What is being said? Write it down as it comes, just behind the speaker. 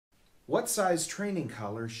What size training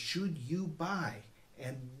collar should you buy?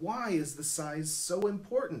 And why is the size so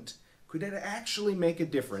important? Could it actually make a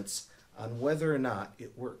difference on whether or not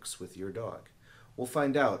it works with your dog? We'll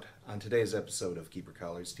find out on today's episode of Keeper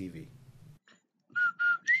Collars TV.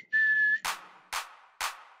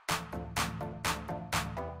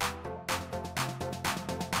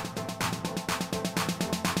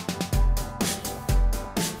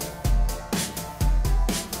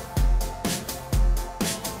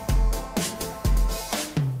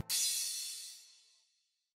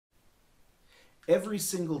 Every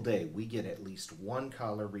single day we get at least one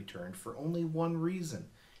collar returned for only one reason.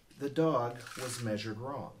 The dog was measured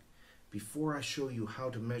wrong. Before I show you how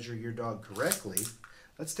to measure your dog correctly,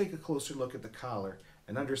 let's take a closer look at the collar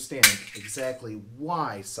and understand exactly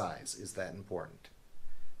why size is that important.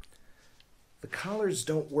 The collars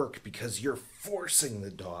don't work because you're forcing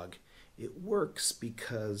the dog. It works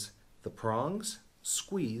because the prongs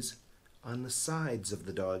squeeze on the sides of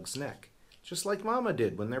the dog's neck, just like Mama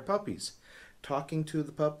did when they're puppies. Talking to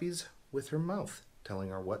the puppies with her mouth, telling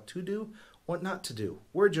her what to do, what not to do.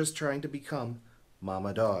 We're just trying to become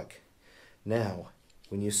Mama Dog. Now,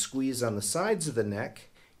 when you squeeze on the sides of the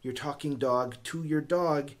neck, you're talking dog to your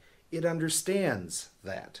dog. It understands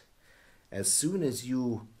that. As soon as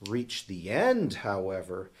you reach the end,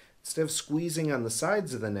 however, instead of squeezing on the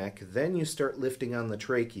sides of the neck, then you start lifting on the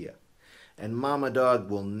trachea. And Mama Dog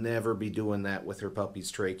will never be doing that with her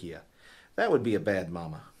puppy's trachea. That would be a bad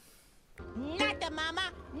mama. Not the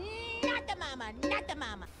mama, not the mama, not the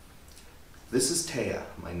mama. This is Taya,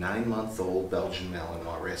 my 9-month-old Belgian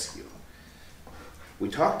Malinois rescue. We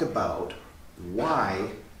talked about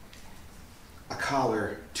why a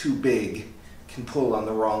collar too big can pull on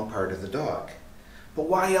the wrong part of the dog. But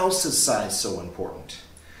why else is size so important?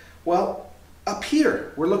 Well, up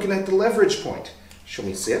here, we're looking at the leverage point. Shall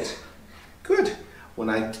we sit? Good. When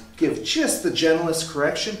I give just the gentlest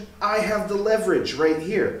correction, I have the leverage right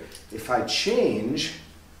here. If I change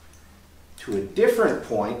to a different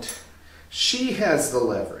point, she has the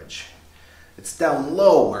leverage. It's down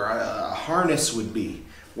low where a harness would be,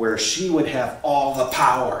 where she would have all the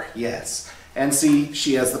power, yes. And see,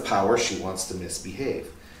 she has the power, she wants to misbehave.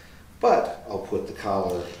 But I'll put the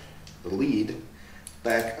collar, the lead,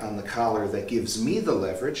 back on the collar that gives me the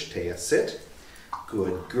leverage. Taya, sit.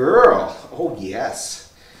 Good girl. Oh,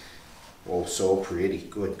 yes. Oh, so pretty.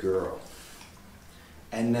 Good girl.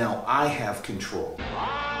 And now I have control.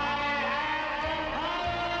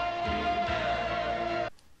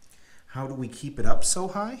 How do we keep it up so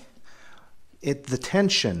high? The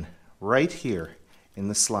tension right here in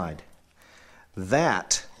the slide.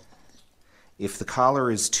 That, if the collar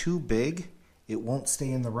is too big, it won't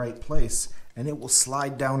stay in the right place and it will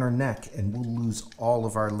slide down her neck and we'll lose all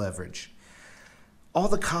of our leverage. All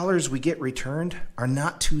the collars we get returned are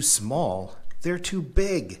not too small, they're too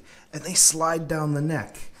big, and they slide down the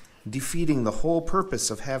neck, defeating the whole purpose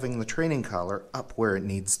of having the training collar up where it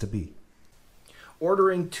needs to be.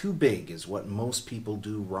 Ordering too big is what most people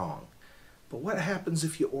do wrong. But what happens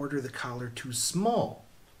if you order the collar too small?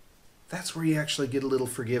 That's where you actually get a little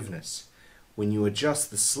forgiveness. When you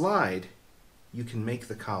adjust the slide, you can make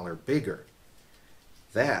the collar bigger.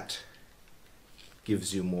 That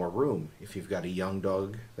gives you more room. If you've got a young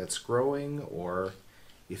dog that's growing, or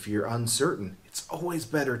if you're uncertain, it's always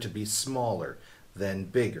better to be smaller than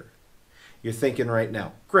bigger. You're thinking right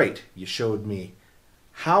now, great, you showed me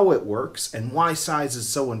how it works and why size is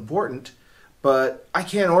so important, but I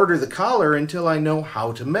can't order the collar until I know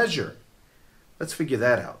how to measure. Let's figure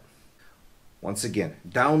that out. Once again,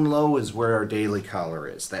 down low is where our daily collar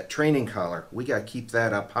is. That training collar, we got to keep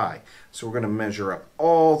that up high. So we're going to measure up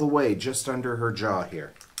all the way just under her jaw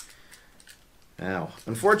here. Now,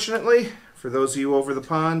 unfortunately, for those of you over the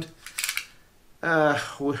pond,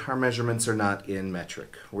 our measurements are not in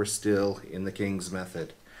metric. We're still in the King's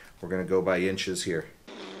method. We're going to go by inches here.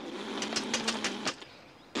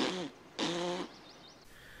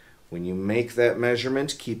 When you make that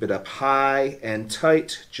measurement, keep it up high and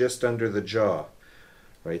tight just under the jaw.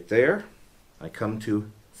 Right there, I come to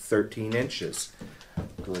 13 inches.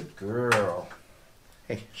 Good girl.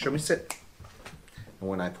 Hey, show me sit. And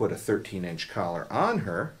when I put a 13-inch collar on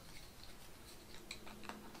her,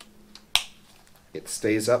 it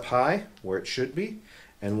stays up high where it should be.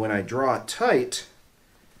 And when I draw it tight,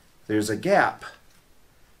 there's a gap.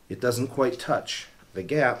 It doesn't quite touch. The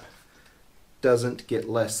gap doesn't get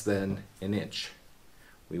less than an inch.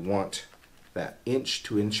 We want that inch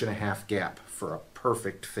to inch and a half gap for a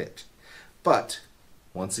perfect fit. But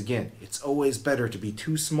once again, it's always better to be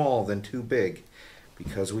too small than too big,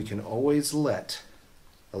 because we can always let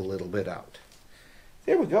a little bit out.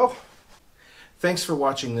 There we go. Thanks for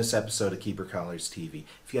watching this episode of Keeper Collars TV.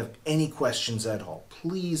 If you have any questions at all,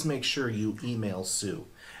 please make sure you email Sue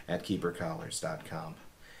at keepercollars.com.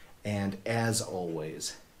 And as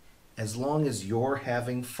always, as long as you're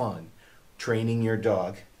having fun training your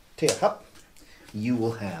dog, you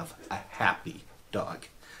will have a happy dog.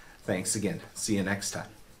 Thanks again. See you next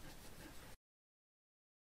time.